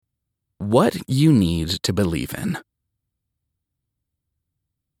What you need to believe in.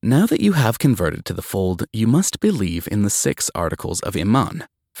 Now that you have converted to the fold, you must believe in the 6 Articles of Iman,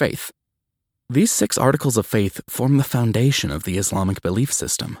 faith. These 6 articles of faith form the foundation of the Islamic belief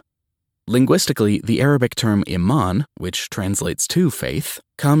system. Linguistically, the Arabic term Iman, which translates to faith,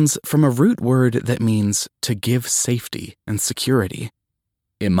 comes from a root word that means to give safety and security.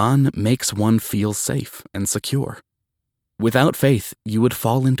 Iman makes one feel safe and secure. Without faith, you would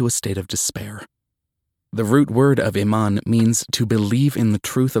fall into a state of despair. The root word of Iman means to believe in the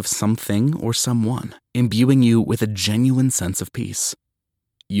truth of something or someone, imbuing you with a genuine sense of peace.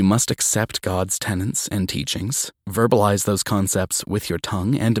 You must accept God's tenets and teachings, verbalize those concepts with your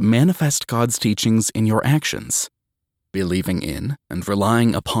tongue, and manifest God's teachings in your actions. Believing in and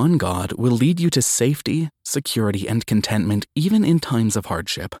relying upon God will lead you to safety, security, and contentment even in times of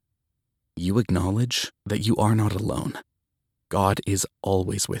hardship. You acknowledge that you are not alone. God is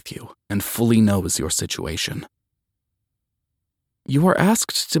always with you and fully knows your situation. You are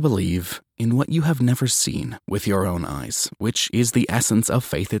asked to believe in what you have never seen with your own eyes, which is the essence of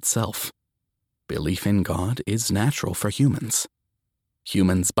faith itself. Belief in God is natural for humans.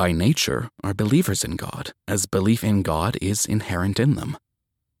 Humans by nature are believers in God, as belief in God is inherent in them.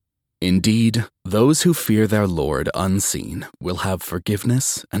 Indeed, those who fear their Lord unseen will have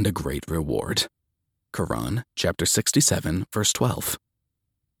forgiveness and a great reward. Quran, chapter 67, verse 12.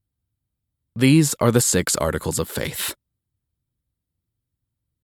 These are the 6 articles of faith.